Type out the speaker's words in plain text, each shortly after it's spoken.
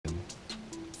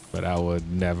But I would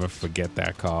never forget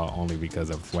that car only because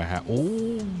of what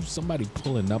happened. Oh, somebody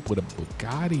pulling up with a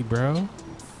Bugatti, bro.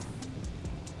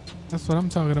 That's what I'm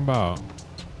talking about.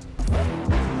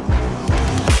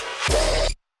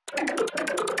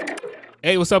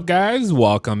 Hey, what's up, guys?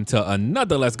 Welcome to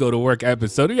another Let's Go to Work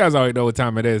episode. You guys already know what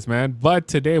time it is, man. But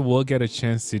today we'll get a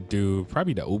chance to do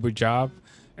probably the Uber job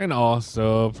and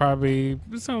also probably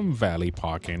some valet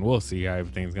parking. We'll see how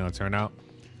everything's going to turn out.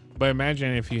 But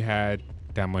imagine if you had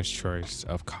that much choice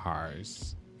of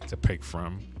cars to pick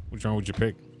from. Which one would you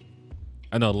pick?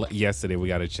 I know yesterday we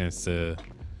got a chance to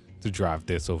drive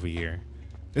this over here.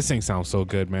 This thing sounds so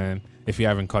good, man. If you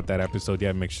haven't caught that episode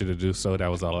yet, make sure to do so. That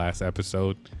was our last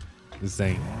episode. This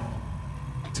thing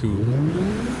too.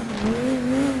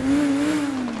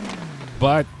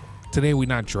 But today we're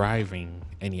not driving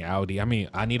any Audi. I mean,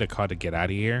 I need a car to get out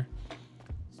of here.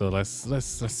 So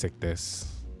let's take this.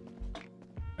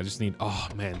 I just need, oh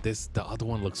man, the other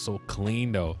one looks so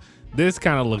clean though. This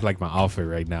kind of looks like my outfit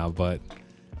right now, but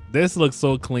this looks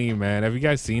so clean, man. Have you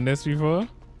guys seen this before?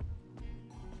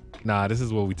 Nah, this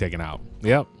is what we taking out.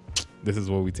 Yep, this is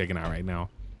what we taking out right now.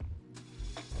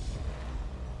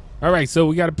 All right, so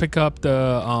we got to pick up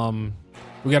the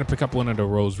one of the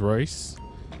Rolls-Royce,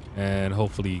 and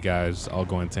hopefully you guys are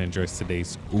going to enjoy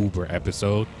today's Uber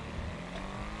episode.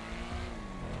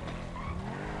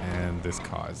 And this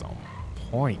car is on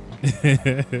point.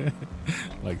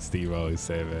 Like Steve always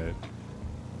say, man.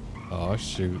 Oh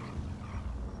shoot.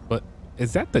 But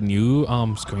is that the new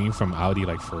screen from Audi,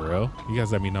 like for real? You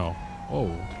guys let me know. Oh,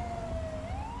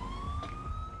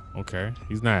 okay,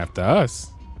 he's not after us.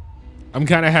 I'm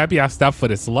kind of happy I stopped for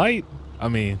this light. I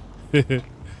mean,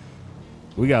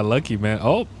 we got lucky, man.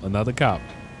 Oh, another cop.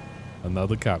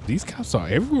 Another cop. These cops are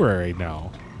everywhere right now.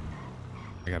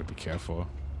 I gotta be careful.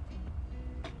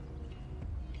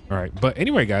 All right, but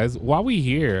anyway, guys, while we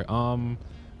here,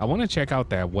 I want to check out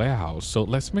that warehouse. So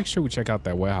let's make sure we check out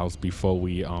that warehouse before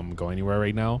we go anywhere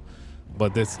right now.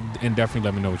 But and definitely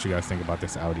let me know what you guys think about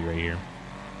this Audi right here.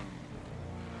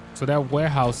 So that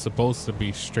warehouse supposed to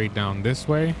be straight down this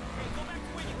way.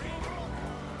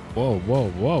 Whoa, whoa,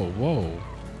 whoa, whoa.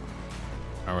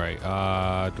 All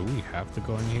right, do we have to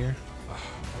go in here?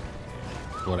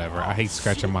 Whatever, I hate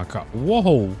scratching my car.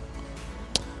 Whoa.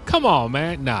 Come on,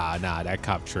 man. Nah, that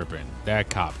cop tripping. That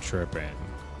cop tripping.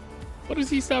 What is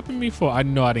he stopping me for? I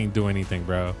know I didn't do anything,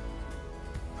 bro.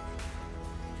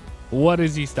 What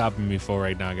is he stopping me for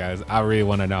right now, guys? I really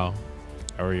want to know.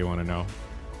 I really want to know.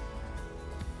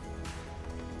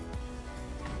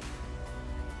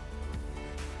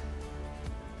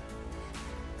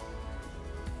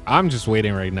 I'm just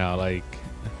waiting right now. Like,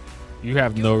 you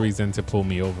have no reason to pull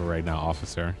me over right now,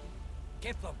 officer.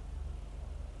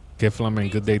 Kiflam, and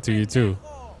good day to you too.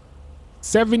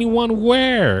 71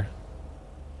 where?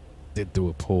 Did do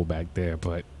a pull back there,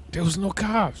 but there was no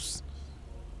cops.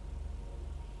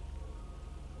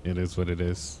 It is what it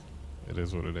is. It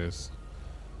is what it is.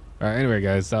 All right, anyway,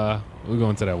 guys, we're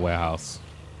going to that warehouse.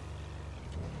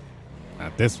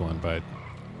 Not this one, but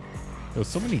there's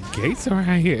so many gates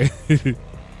around here.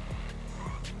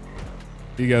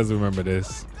 You guys remember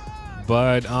this.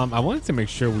 But I wanted to make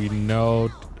sure we know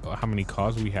how many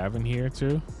cars we have in here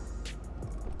too,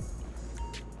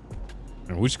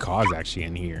 and which car's actually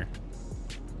in here.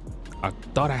 I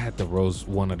thought I had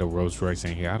one of the Rolls-Royce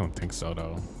in here. I don't think so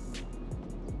though.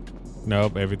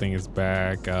 Nope, everything is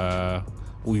back.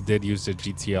 We did use the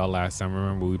GTR last time.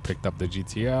 Remember, we picked up the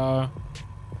GTR.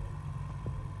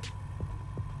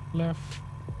 Left.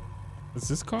 Is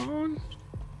this car on?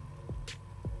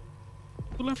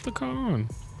 Who left the car on?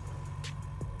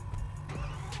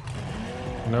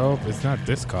 Nope, it's not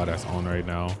this car that's on right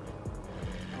now.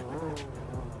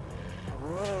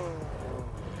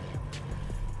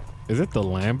 Is it the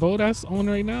Lambo that's on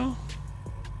right now?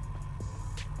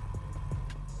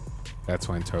 That's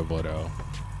twin turbo though.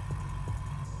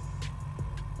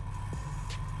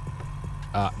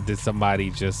 Did somebody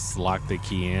just lock the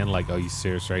key in? Like, are you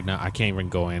serious right now? I can't even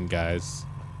go in, guys.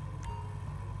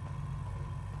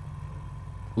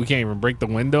 We can't even break the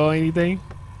window or anything.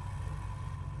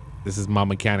 This is my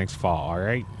mechanic's fault, all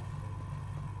right?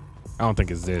 I don't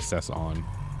think it's this that's on.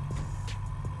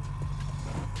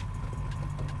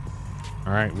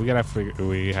 All right, we have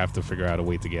to figure out a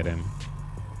way to get in.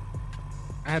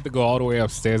 I had to go all the way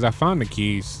upstairs. I found the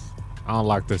keys. I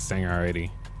unlocked this thing already.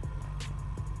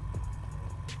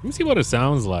 Let me see what it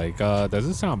sounds like. Does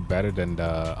it sound better than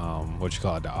the what you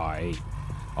call it, the R8?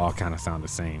 All kind of sound the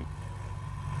same.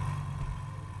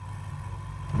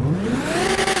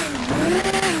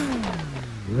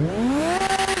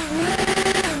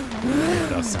 It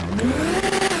does sound good.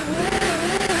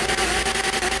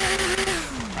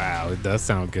 That does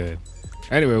sound good.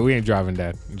 Anyway, we ain't driving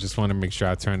that. Just want to make sure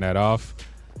I turn that off.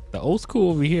 The old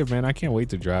school over here, man. I can't wait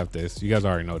to drive this. You guys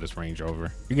already know this Range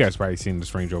Rover. You guys probably seen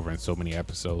this Range Rover in so many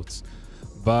episodes.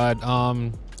 But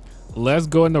let's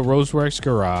go in the Rolls-Royce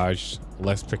garage.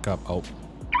 Let's pick up. Oh,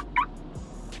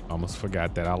 almost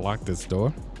forgot that I locked this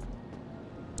door.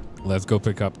 Let's go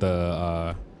pick up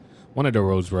the one of the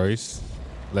Rolls-Royce.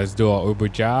 Let's do our Uber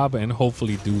job and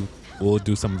hopefully we'll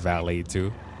do some valet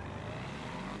too.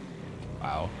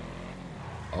 Wow.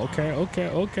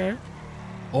 Okay.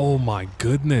 Oh my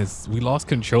goodness. We lost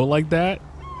control like that?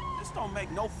 This don't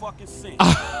make no fucking sense.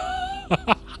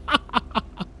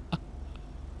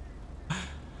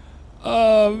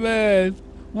 Oh man.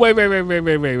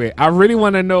 Wait. I really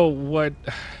want to know what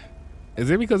is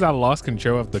it, because I lost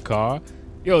control of the car?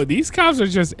 Yo, these cops are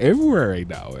just everywhere right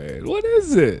now, man. What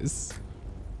is this?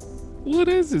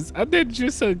 I did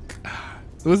just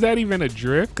was that even a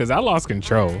drift? Because I lost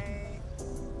control.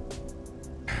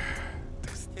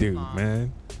 This dude,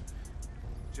 man.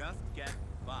 Just get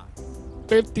by.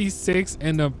 56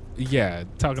 and a, yeah,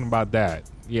 talking about that.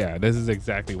 Yeah, this is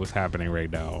exactly what's happening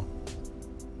right now.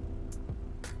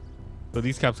 So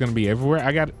these cops gonna be everywhere.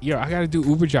 I gotta do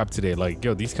Uber job today. Like,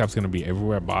 yo, these cops gonna be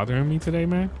everywhere bothering me today,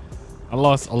 man. I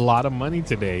lost a lot of money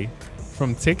today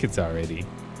from tickets already.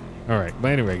 All right,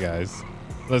 but anyway, guys,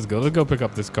 let's go pick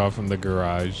up this car from the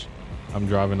garage. I'm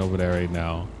driving over there right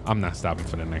now. I'm not stopping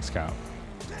for the next cop.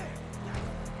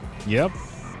 Yep,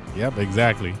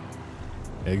 exactly.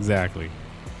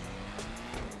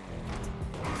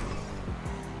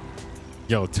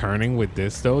 Yo, turning with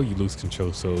this though, you lose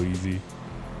control so easy.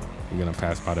 We're gonna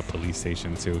pass by the police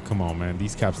station too. Come on, man,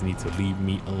 these cops need to leave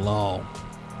me alone.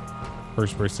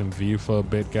 First person view for a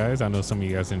bit, guys. I know some of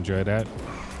you guys enjoy that.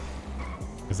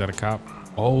 Is that a cop?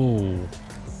 Oh,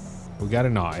 we got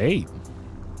an R8.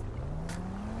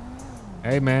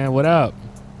 Hey man, what up?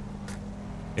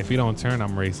 If you don't turn,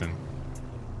 I'm racing.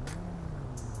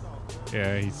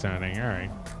 Yeah, he's turning. All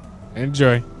right,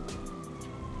 enjoy.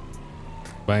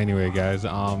 But anyway, guys,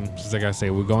 just like I say,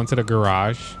 we're going to the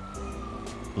garage.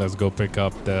 Let's go pick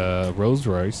up the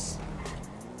Rolls-Royce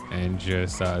and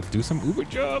just do some Uber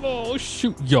job. Oh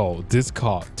shoot, yo, this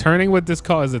car, turning with this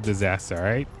car is a disaster. All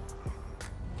right,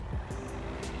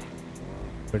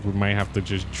 like we might have to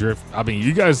just drift. I mean,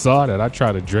 you guys saw that I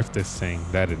tried to drift this thing.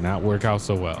 That did not work out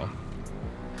so well.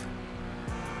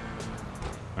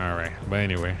 All right, but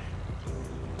anyway,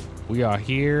 we are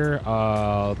here.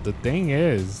 The thing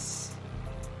is,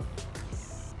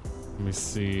 let me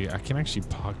see, I can actually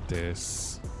park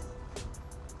this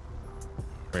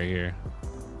right here.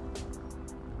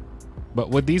 But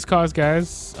with these cars,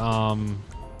 guys, I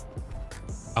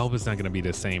hope it's not gonna be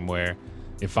the same where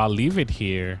if I leave it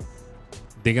here,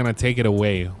 they're gonna take it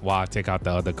away while I take out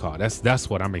the other car. That's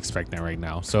what I'm expecting right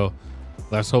now. So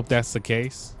let's hope that's the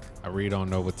case. I really don't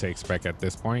know what to expect at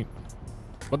this point.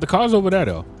 But the car's over there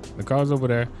though. The car's over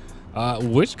there.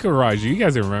 Which garage? You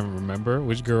guys remember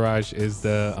which garage is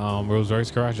the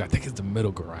Rolls-Royce garage? I think it's the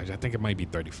middle garage. I think it might be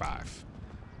 35.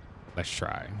 Let's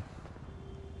try.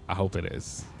 I hope it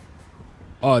is.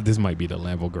 Oh, this might be the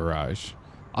Lambo garage.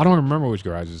 I don't remember which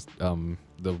garage is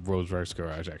the Rolls-Royce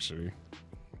garage actually.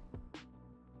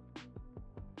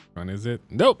 When is it?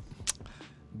 Nope.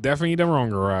 Definitely the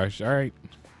wrong garage. All right.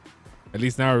 At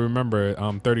least now I remember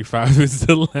 35 is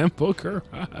the Lambo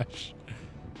garage.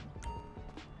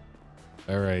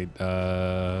 All right.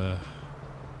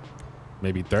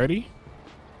 Maybe 30.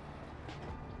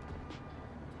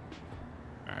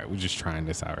 All right, we're just trying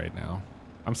this out right now.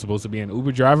 I'm supposed to be an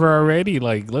Uber driver already.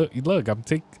 Like, look,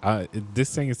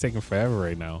 this thing is taking forever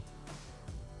right now.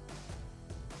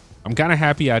 I'm kind of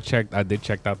happy I did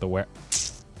check out the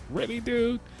warehouse. Really,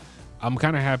 dude? I'm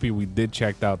kind of happy we did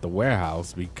check out the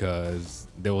warehouse because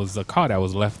there was a car that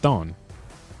was left on.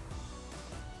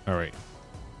 All right.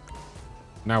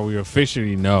 Now we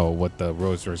officially know what the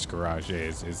Rolls-Royce garage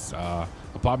is. It's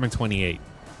apartment 28.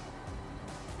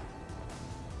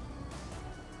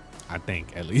 I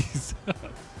think, at least.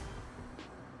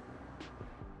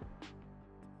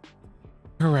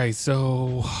 All right,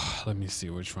 so let me see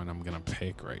which one I'm gonna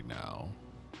pick right now.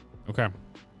 Okay,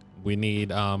 we need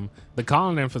the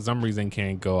Continental for some reason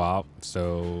can't go out,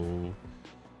 so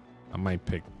I might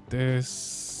pick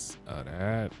this.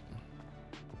 That.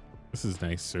 This is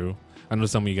nice too. I know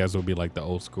some of you guys will be like the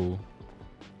old school.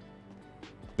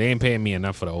 They ain't paying me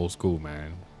enough for the old school,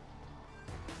 man.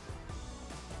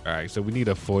 All right, so we need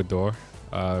a 4-door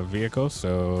vehicle.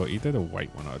 So either the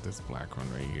white one or this black one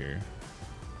right here.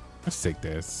 Let's take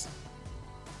this.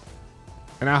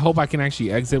 And I hope I can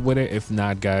actually exit with it. If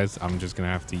not, guys, I'm just gonna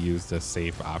have to use the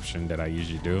safe option that I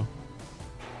usually do.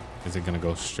 Is it gonna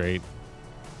go straight?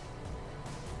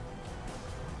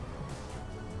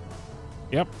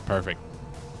 Yep, perfect.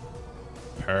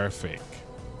 Perfect.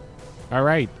 All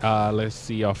right, let's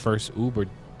see our first Uber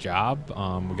job.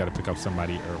 We got to pick up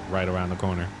somebody right around the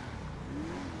corner.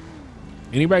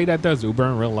 Anybody that does Uber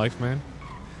in real life, man?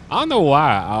 I don't know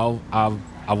why.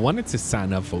 I wanted to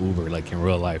sign up for Uber like in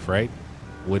real life, right?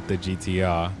 With the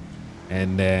GTR,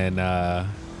 and then I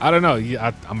don't know.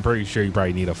 I'm pretty sure you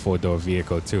probably need a 4-door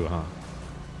vehicle too, huh?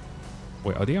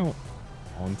 Wait, are they on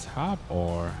top,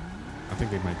 or I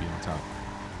think they might be on top.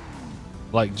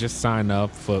 Like, just sign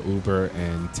up for Uber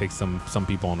and take some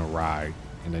people on a ride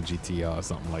in a GTR or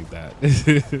something like that.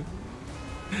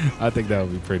 I think that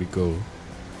would be pretty cool.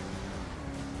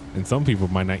 And some people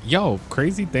might not. Yo,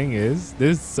 crazy thing is,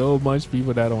 there's so much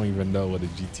people that don't even know what a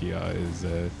GTR is.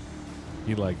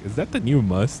 You're like, is that the new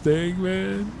Mustang,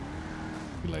 man?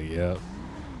 You're like, yep.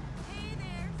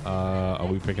 Are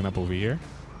we picking up over here?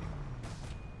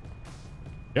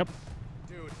 Yep.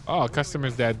 Oh,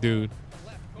 customer's that dude.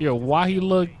 Yo, why he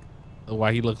look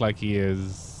like he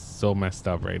is so messed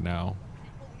up right now.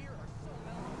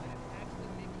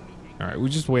 All right, we're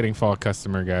just waiting for our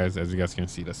customer, guys. As you guys can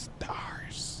see, the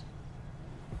stars.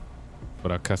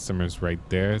 But our customer's right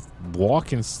there,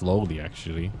 walking slowly,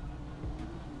 actually.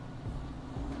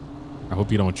 I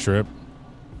hope you don't trip.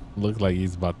 Look like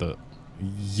he's about to.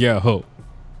 Yo.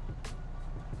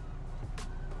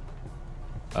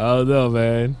 Oh no,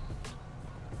 man.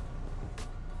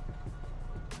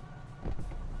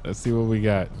 Let's see what we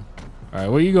got. All right,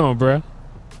 where you going, bro?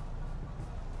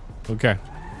 Okay,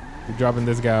 we're dropping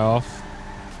this guy off.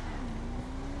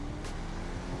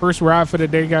 First ride for the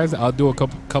day, guys. I'll do a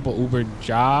couple Uber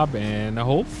job, and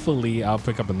hopefully I'll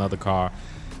pick up another car,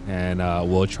 and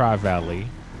we'll try valet.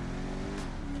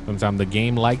 Sometimes the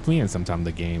game liked me, and sometimes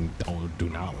the game do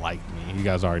not like me. You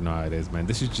guys already know how it is, man.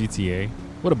 This is GTA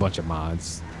with a bunch of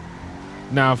mods.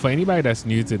 Now, for anybody that's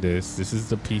new to this is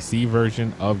the PC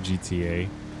version of GTA.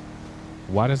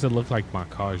 Why does it look like my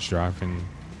car is driving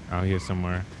out here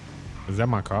somewhere? Is that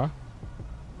my car?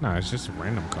 No, it's just a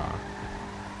random car.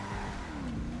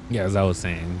 Yeah, as I was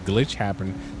saying,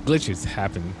 glitches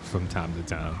happen from time to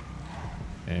time,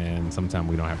 and sometimes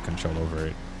we don't have control over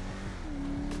it.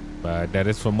 But that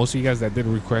is for most of you guys that did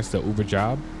request the Uber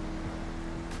job.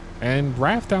 And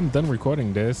right after I'm done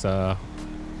recording this, I'm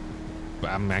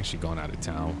actually going out of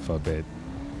town for a bit.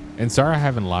 And sorry I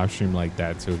haven't live streamed like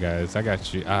that too, guys. I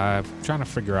got you. I'm trying to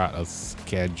figure out a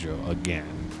schedule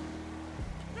again.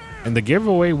 And the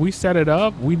giveaway, we set it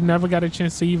up. We never got a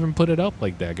chance to even put it up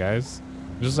like that, guys.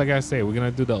 Just like I say, we're going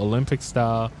to do the Olympic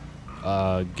style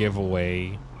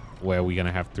giveaway where we're going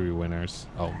to have 3 winners.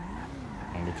 Oh,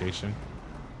 on location.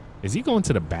 Is he going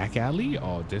to the back alley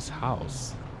or this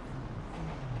house?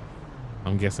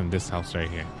 I'm guessing this house right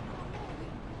here.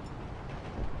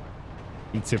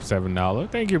 He tipped $7.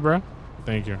 Thank you, bro.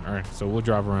 Thank you. All right, so we'll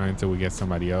drive around until we get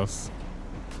somebody else.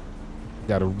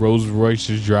 Got a Rolls-Royce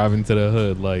just driving to the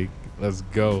hood. Like, let's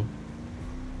go.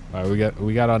 All right,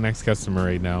 we got our next customer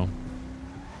right now.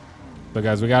 So,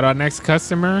 guys, we got our next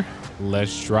customer.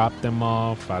 Let's drop them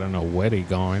off. I don't know where they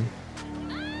going.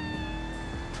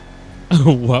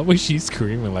 Why was she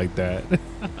screaming like that?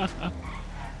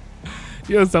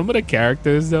 Yo, some of the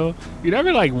characters though, you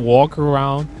never like walk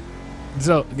around.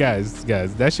 So guys,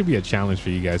 that should be a challenge for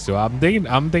you guys. So I'm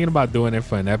thinking about doing it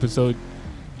for an episode.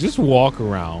 Just walk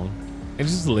around and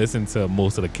just listen to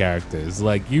most of the characters.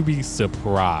 Like, you'd be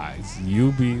surprised.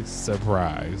 You'd be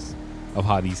surprised of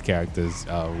how these characters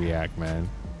react, man.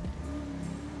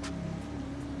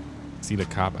 See the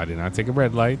cop? I did not take a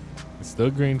red light. It's still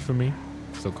green for me.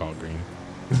 So-called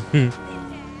green.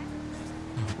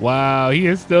 Wow, he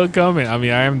is still coming. I mean,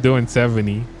 I am doing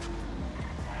 70.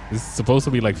 It's supposed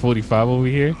to be like 45 over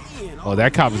here. Oh,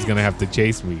 that cop is gonna have to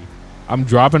chase me. I'm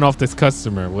dropping off this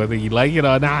customer, whether you like it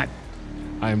or not.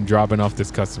 I am dropping off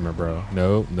this customer, bro.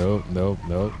 No.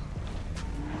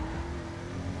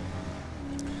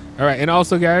 All right, and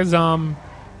also, guys,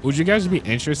 would you guys be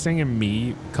interested in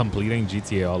me completing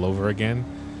GTA all over again?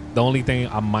 The only thing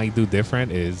I might do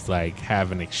different is like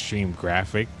have an extreme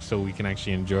graphic so we can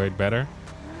actually enjoy it better.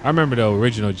 I remember the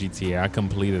original GTA. I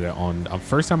completed it on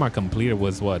first time I completed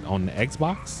was what, on the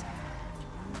Xbox.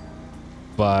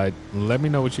 But let me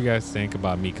know what you guys think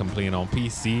about me completing on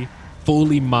PC,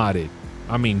 fully modded.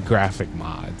 I mean graphic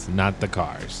mods, not the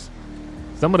cars.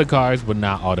 Some of the cars, but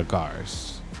not all the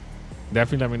cars.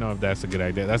 Definitely let me know if that's a good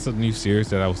idea. That's a new series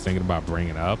that I was thinking about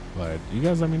bringing up, but you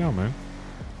guys let me know, man.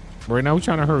 Right now we're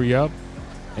trying to hurry up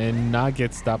and not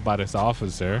get stopped by this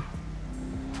officer.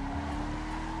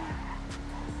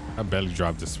 I barely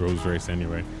dropped this Rolls-Royce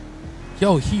anyway.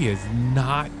 Yo, he is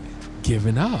not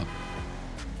giving up.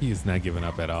 He is not giving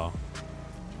up at all.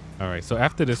 All right, so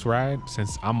after this ride,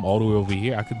 since I'm all the way over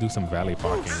here, I could do some valet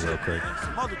parking real quick.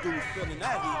 Some other dudes feeling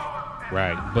that heat.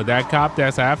 Right, but that cop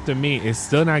that's after me is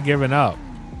still not giving up.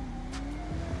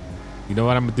 You know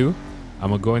what I'm gonna do?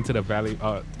 I'm gonna go into the valet,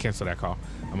 cancel that call.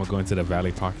 I'm gonna go into the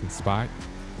valet parking spot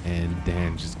and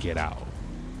then just get out.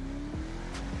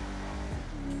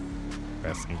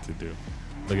 Best thing to do.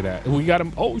 Look at that. We got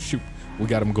him. Oh, shoot. We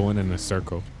got him going in a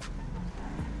circle.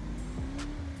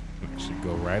 Should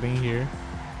go right in here.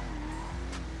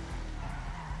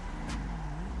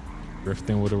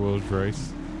 Drifting with a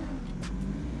Rolls-Royce.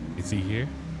 Is he here?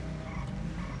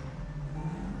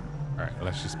 All right,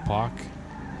 let's just park.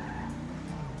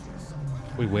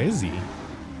 Wait, where is he?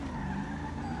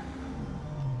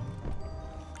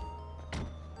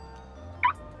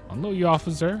 I don't know you,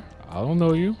 officer. I don't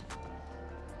know you.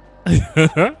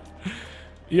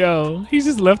 Yo, he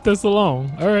just left us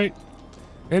alone. All right.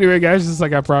 Anyway, guys, just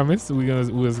like I promised, we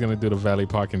was gonna do the valet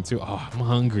parking too. Oh, I'm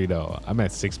hungry though. I'm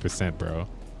at 6%, bro.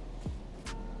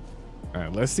 All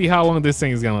right, let's see how long this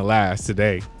thing is gonna last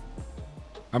today.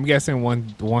 I'm guessing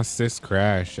once this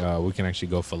crash, we can actually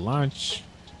go for lunch,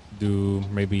 do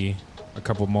maybe a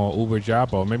couple more Uber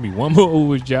job, or maybe one more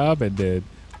Uber job, and then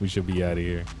we should be out of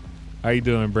here. How you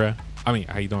doing, bruh? I mean,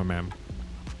 how you doing, ma'am?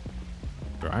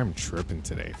 Bro, I'm tripping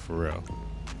today, for real.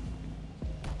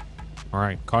 All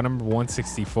right, car number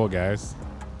 164, guys.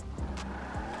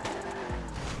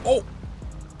 Oh!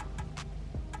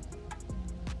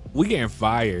 We getting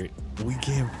fired. We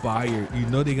getting fired. You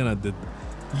know they're gonna do.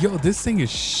 Yo, this thing is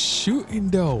shooting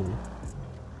though.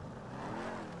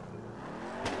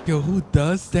 Yo, who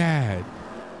does that?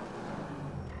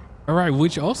 All right,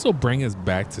 which also brings us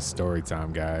back to story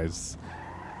time, guys.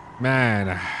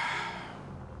 Man,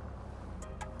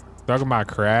 talking about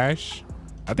crash.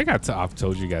 I think I've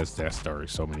told you guys that story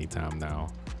so many times now.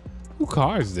 Who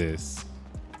car is this?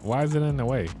 Why is it in the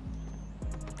way?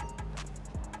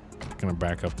 Gonna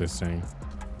back up this thing.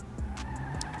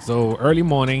 So early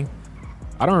morning,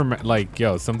 I don't remember, like,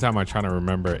 yo, sometimes I try to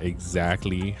remember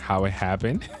exactly how it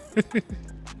happened.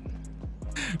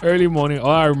 Early morning,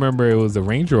 all I remember, it was a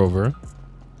Range Rover.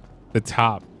 The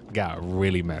top got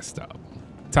really messed up.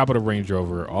 Top of the Range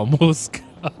Rover almost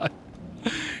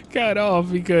got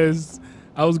off because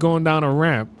I was going down a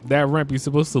ramp. That ramp, you're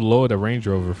supposed to lower the Range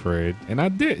Rover for it, and I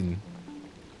didn't.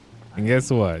 And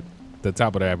guess what? The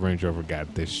top of that Range Rover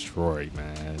got destroyed,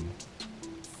 man.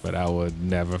 But I would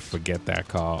never forget that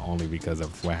car only because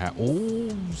of what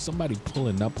happened. Oh, somebody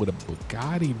pulling up with a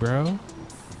Bugatti, bro.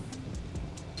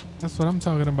 That's what I'm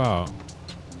talking about.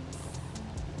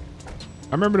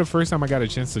 I remember the first time I got a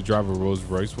chance to drive a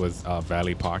Rolls-Royce was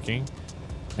valet parking.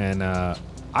 And I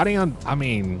didn't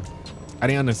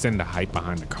understand the hype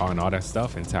behind the car and all that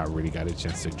stuff until I really got a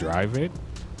chance to drive it.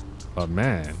 But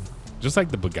man, just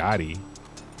like the Bugatti,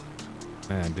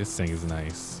 man, this thing is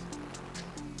nice.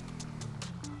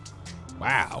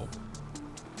 Wow.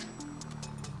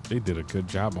 They did a good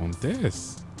job on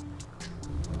this.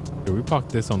 Did we park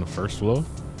this on the first floor?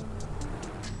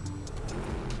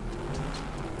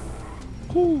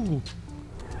 Ooh.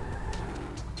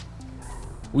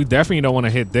 We definitely don't want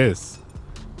to hit this.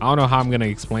 I don't know how I'm going to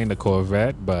explain the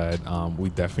Corvette, but we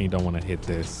definitely don't want to hit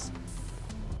this.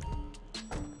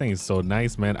 This thing is so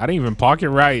nice, man. I didn't even park it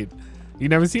right. You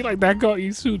never see like that car?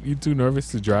 You too nervous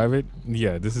to drive it?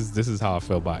 Yeah, this is how I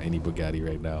feel about any Bugatti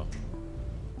right now.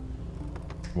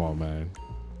 Come on, man.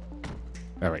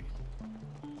 All right.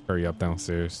 Hurry up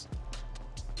downstairs.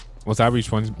 Once I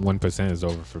reach 1% is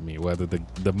over for me. Whether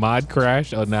the mod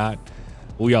crash or not,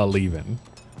 we are leaving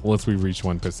once we reach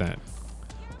 1%.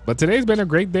 But today's been a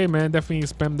great day, man. Definitely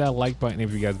spam that like button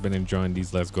if you guys been enjoying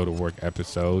these Let's Go to Work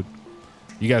episode.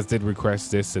 You guys did request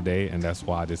this today, and that's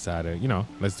why I decided, you know,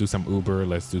 let's do some Uber,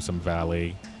 let's do some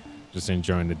valet. Just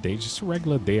enjoying the day, just a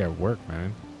regular day at work,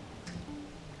 man.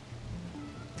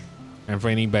 And for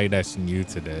anybody that's new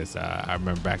to this, I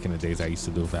remember back in the days I used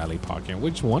to do valet parking,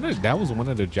 that was one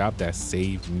of the jobs that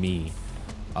saved me,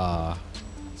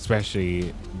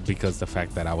 especially because the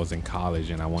fact that I was in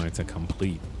college and I wanted to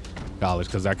complete college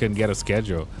because I couldn't get a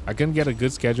schedule. I couldn't get a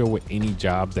good schedule with any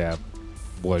job that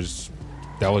was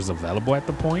available at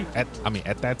the point at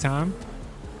that time.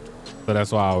 So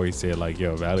that's why I always say, like,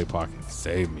 yo, valet parking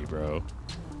saved me, bro.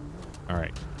 All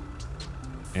right.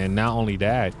 And not only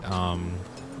that,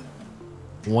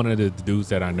 one of the dudes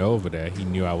that I know over there, he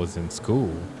knew I was in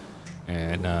school,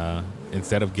 and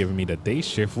instead of giving me the day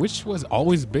shift, which was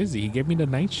always busy, he gave me the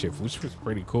night shift, which was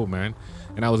pretty cool, man.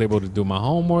 And I was able to do my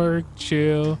homework,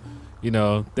 chill. You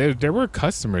know, there were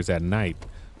customers at night,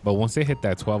 But once it hit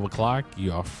that 12 o'clock,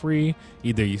 you are free.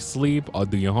 Either you sleep or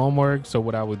do your homework. So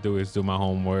what I would do is do my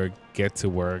homework, get to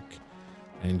work,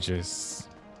 and just,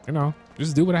 you know,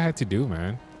 just do what I had to do,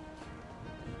 man.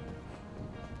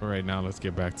 But right now, let's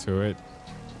get back to it.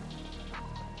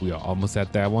 We are almost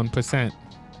at that 1%.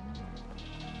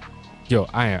 Yo,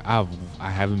 I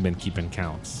haven't been keeping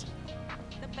counts.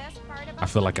 I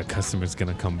feel like a customer's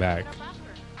gonna come back.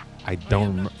 I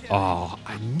don't. Oh,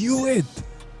 I knew it.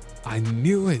 I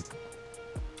knew it.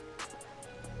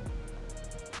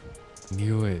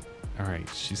 Knew it. All right,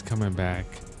 she's coming back.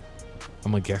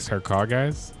 I'm gonna guess her car,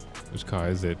 guys. Which car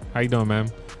is it? How you doing, ma'am?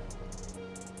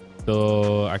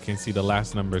 So I can see the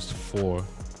last number is 4.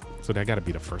 So that gotta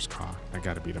be the first car. That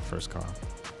gotta be the first car.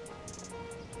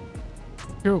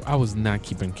 Here, I was not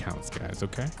keeping counts, guys.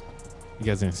 Okay, you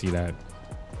guys didn't see that.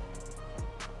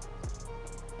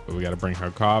 But we gotta bring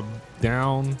her car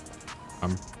down.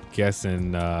 I'm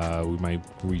guessing we might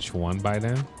reach 1 by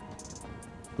then.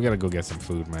 We gotta go get some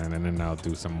food, man, and then I'll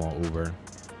do some more Uber.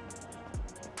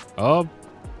 Oh,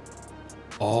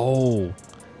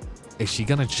 is she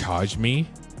gonna charge me?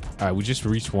 All right, we just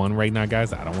reached 1 right now,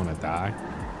 guys. I don't want to die.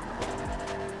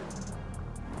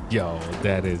 Yo,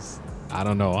 that is, I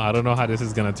don't know how this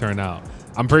is gonna turn out.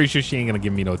 I'm pretty sure she ain't gonna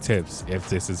give me no tips if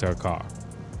this is her car.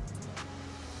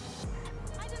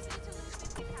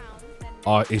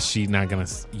 Or is she not gonna?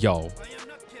 Yo,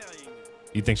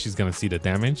 you think she's gonna see the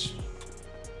damage?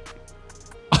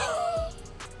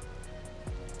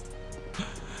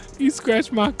 You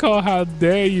scratched my car. How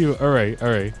dare you? All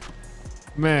right,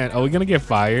 man. Are we gonna get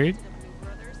fired?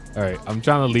 All right, I'm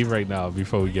trying to leave right now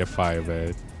before we get fired,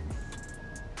 man.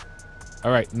 All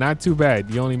right, not too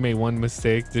bad. You only made 1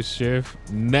 mistake this shift.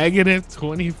 Negative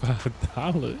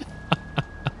 $25.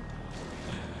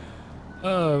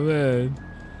 Oh man.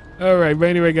 All right, but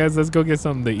anyway, guys, let's go get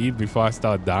something to eat before I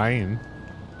start dying.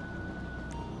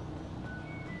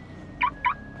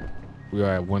 We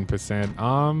are at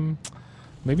 1%.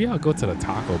 Maybe I'll go to the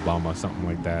taco bomb or something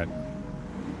like that.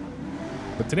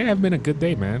 But today has been a good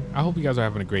day, man. I hope you guys are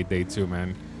having a great day too,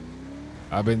 man.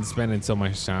 I've been spending so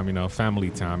much time, you know,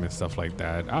 family time and stuff like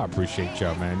that. I appreciate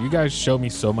y'all, man. You guys show me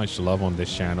so much love on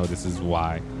this channel. This is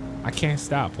why I can't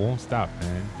stop. Won't stop,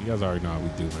 man. You guys already know how we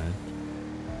do, man.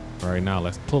 All right, now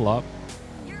let's pull up.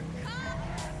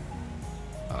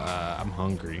 I'm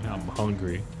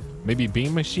hungry. Maybe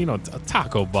Bean Machine or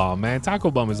Taco Bomb, man.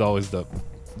 Taco Bomb is always the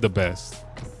best.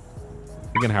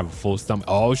 We're gonna have a full stomach.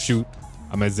 Oh shoot,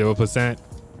 I'm at 0%.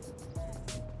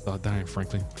 Start dying,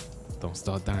 Franklin. Don't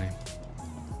start dying.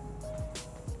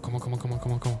 Come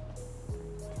on.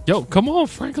 Yo, come on,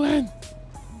 Franklin.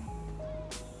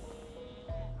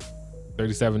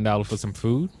 $37 for some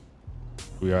food.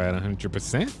 We are at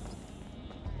 100%.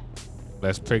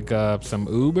 Let's pick up some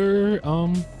Uber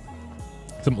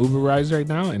rides right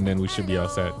now, and then we should be all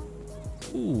set.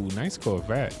 Ooh, nice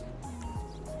Corvette.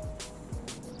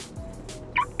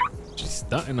 She's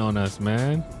stunting on us,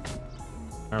 man.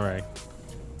 All right,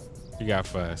 what you got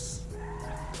for us?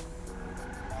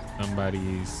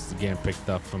 Somebody's getting picked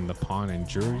up from the pawn and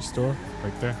jewelry store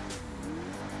right there.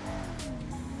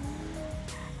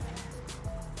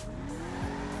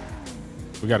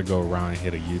 We got to go around and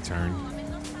hit a U-turn.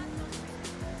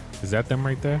 Is that them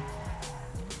right there?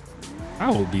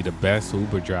 I will be the best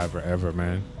Uber driver ever,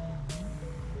 man.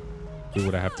 Do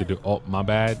what I have to do. Oh, my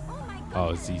bad. Oh,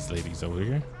 it's these ladies over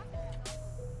here.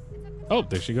 Oh,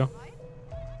 there she go.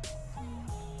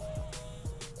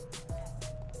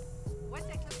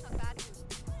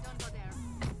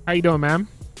 How you doing, ma'am?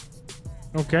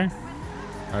 Okay.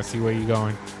 I see where you're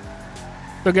going.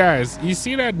 So guys, you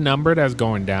see that number that's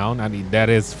going down? I mean, that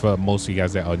is for most of you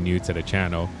guys that are new to the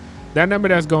channel. That number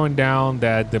that's going down,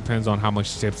 that depends on how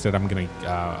much tips that I'm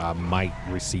gonna might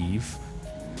receive.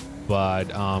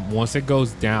 But once it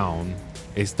goes down,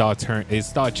 it start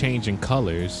changing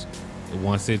colors.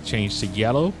 Once it changed to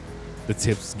yellow, the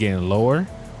tips getting lower.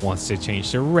 Once it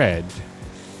changed to red,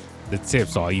 the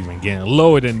tips are even getting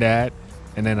lower than that.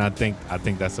 And then I think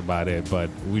that's about it. But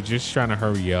we're just trying to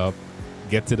hurry up,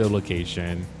 get to the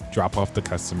location, drop off the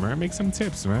customer, and make some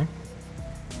tips, man.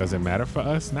 Does it matter for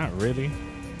us? Not really.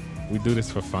 We do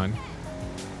this for fun.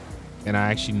 And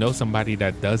I actually know somebody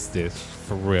that does this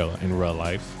for real in real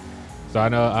life. So I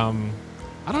know,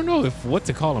 I don't know what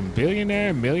to call him,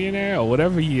 billionaire, millionaire, or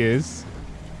whatever he is.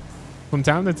 From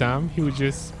time to time, he would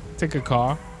just take a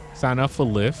car, sign up for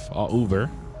Lyft or Uber,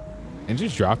 and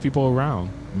just drive people around,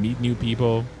 meet new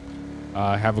people,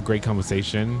 have a great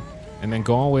conversation, and then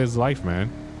go on with his life, man.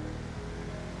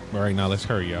 But right now, let's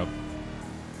hurry up.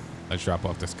 Let's drop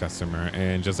off this customer.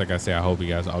 And just like I said, I hope you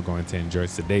guys are going to enjoy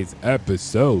today's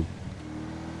episode.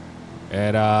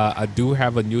 And I do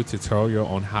have a new tutorial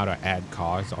on how to add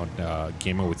cars on the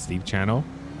Gamer with Steve channel.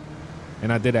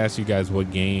 And I did ask you guys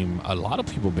what game. A lot of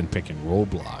people have been picking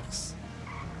Roblox.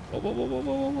 Whoa, whoa, whoa, whoa,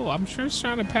 whoa, whoa. I'm sure it's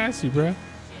trying to pass you, bro.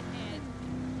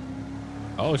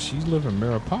 Oh, she's living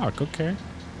Mirror Park. Okay.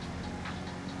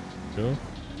 Cool.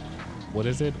 What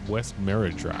is it? West Mirror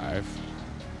Drive.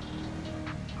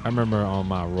 I remember on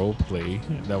my role play,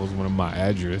 that was one of my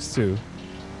addresses too.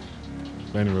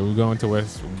 But anyway, we're going to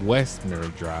West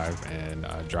Mirror Drive and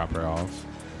drop her off.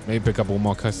 Maybe pick up one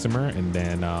more customer, and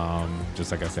then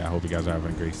just like I said, I hope you guys are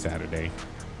having a great Saturday.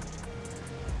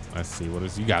 Let's see, what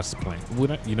is you guys plan?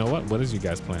 You know what? What is you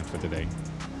guys plan for today?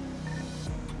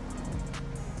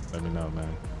 Let me know,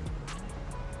 man.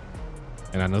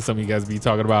 And I know some of you guys be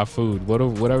talking about food. What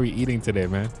are we eating today,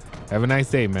 man? Have a nice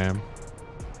day, man.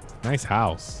 Nice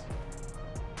house.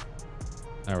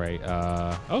 All right.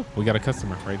 Oh, we got a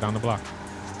customer right down the block.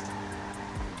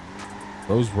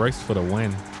 Rolls-Royce for the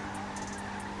win.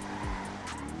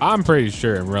 I'm pretty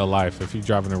sure in real life, if you're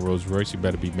driving a Rolls-Royce, you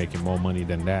better be making more money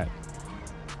than that.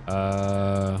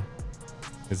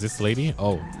 Is this lady?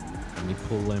 Oh, let me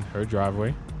pull in her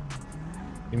driveway.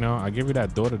 You know, I give you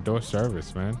that door-to-door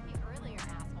service, man.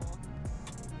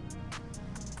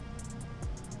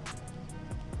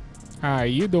 How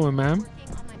you doing, ma'am?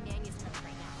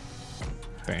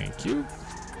 Thank you.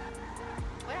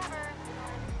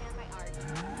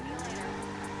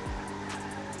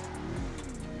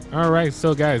 All right,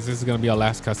 so guys, this is gonna be our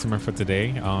last customer for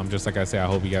today. Just like I said, I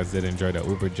hope you guys did enjoy the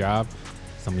Uber job.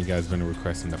 Some of you guys been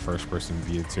requesting the first-person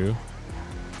view too.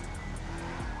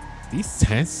 These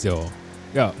tents, yo,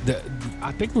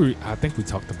 I think we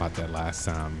talked about that last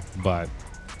time, but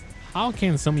how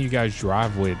can some of you guys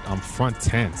drive with front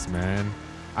tents, man?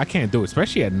 I can't do it,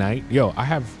 especially at night. Yo, I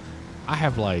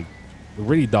have like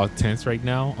really dark tents right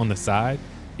now on the side.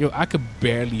 Yo, I could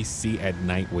barely see at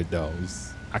night with those.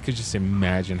 I could just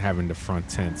imagine having the front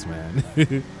tents, man.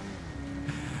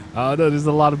 Oh no, there's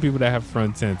a lot of people that have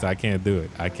front tents. I can't do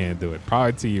it. I can't do it.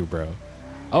 Prior to you, bro.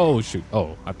 Oh shoot.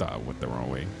 Oh, I thought I went the wrong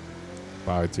way.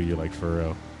 Prior to you, like for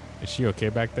real. Is she okay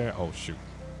back there? Oh shoot.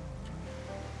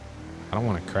 I don't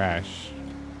want to crash.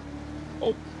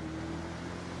 Oh.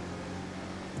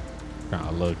 Nah,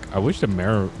 look. I wish the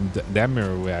mirror, that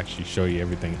mirror would actually show you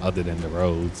everything other than the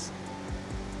roads.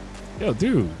 Yo,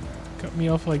 dude. Cut me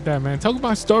off like that, man. Talk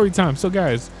about story time. So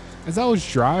guys, as I was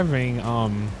driving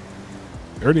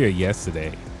earlier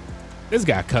yesterday, this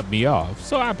guy cut me off.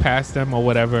 So I passed him or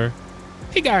whatever.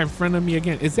 He got in front of me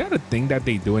again. Is that a thing that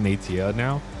they do in ATL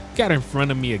now? Got in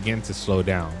front of me again to slow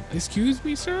down. Excuse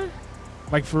me, sir?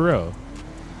 Like for real.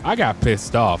 I got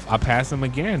pissed off. I passed him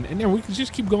again, and then we could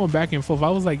just keep going back and forth. I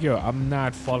was like, yo, I'm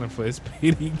not falling for this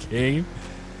petty game.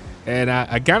 And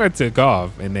I kind of took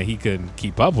off, and then he couldn't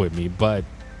keep up with me. But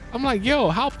I'm like, yo,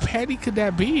 how petty could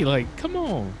that be? Like, come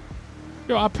on.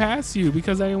 Yo, I passed you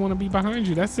because I didn't want to be behind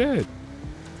you. That's it.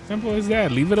 Simple as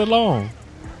that. Leave it alone.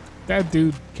 That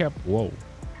dude kept, whoa.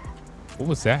 What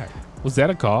was that? Was that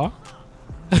a car?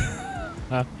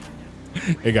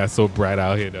 It got so bright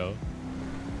out here, though.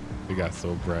 It got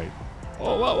so bright.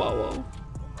 Oh, whoa, whoa, whoa.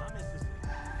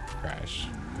 Crash.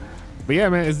 But yeah,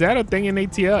 man, is that a thing in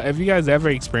ATL? Have you guys ever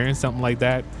experienced something like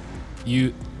that?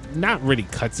 You not really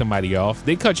cut somebody off.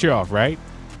 They cut you off, right?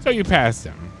 So you pass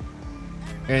them.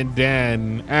 And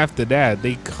then after that,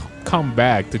 they come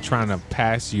back to trying to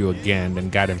pass you again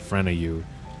and got in front of you.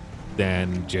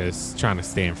 Then just trying to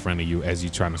stay in front of you as you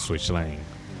trying to switch lane.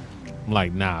 I'm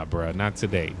like, nah, bro, not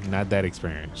today. Not that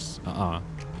experience.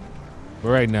 But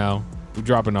right now, we're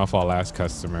dropping off our last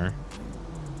customer.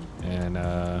 And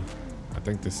I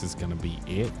think this is gonna be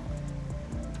it.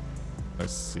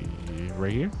 Let's see,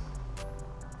 right here.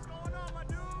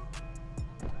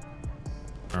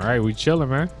 All right, we chilling,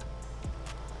 man.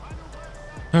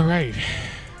 All right,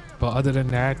 but other than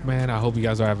that, man, I hope you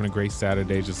guys are having a great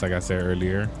Saturday, just like I said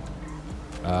earlier.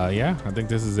 Yeah, I think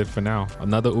this is it for now.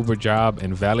 Another Uber job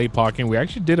and valet parking. We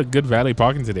actually did a good valet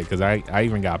parking today because I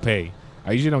even got paid.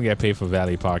 I usually don't get paid for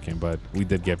valet parking, but we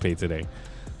did get paid today.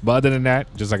 But other than that,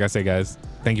 just like I said, guys,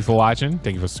 thank you for watching.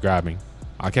 Thank you for subscribing.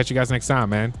 I'll catch you guys next time,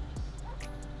 man.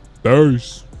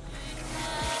 Peace.